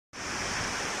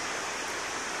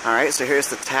Alright, so here's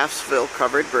the Taftsville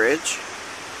covered bridge.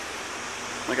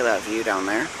 Look at that view down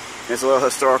there. There's a little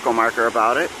historical marker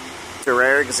about it. It's a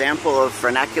rare example of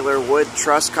vernacular wood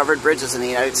truss covered bridges in the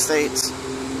United States.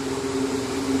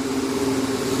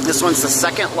 This one's the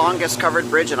second longest covered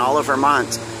bridge in all of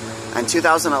Vermont. In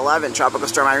 2011, Tropical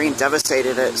Storm Irene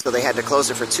devastated it, so they had to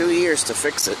close it for 2 years to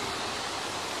fix it.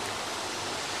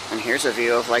 And here's a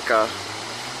view of like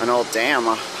an old dam,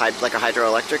 like a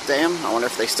hydroelectric dam. I wonder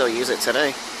if they still use it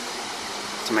today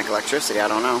to make electricity. I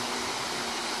don't know.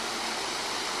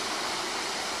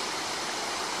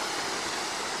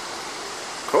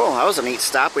 Cool, that was a neat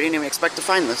stop. We didn't even expect to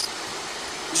find this.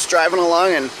 Just driving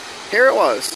along and here it was.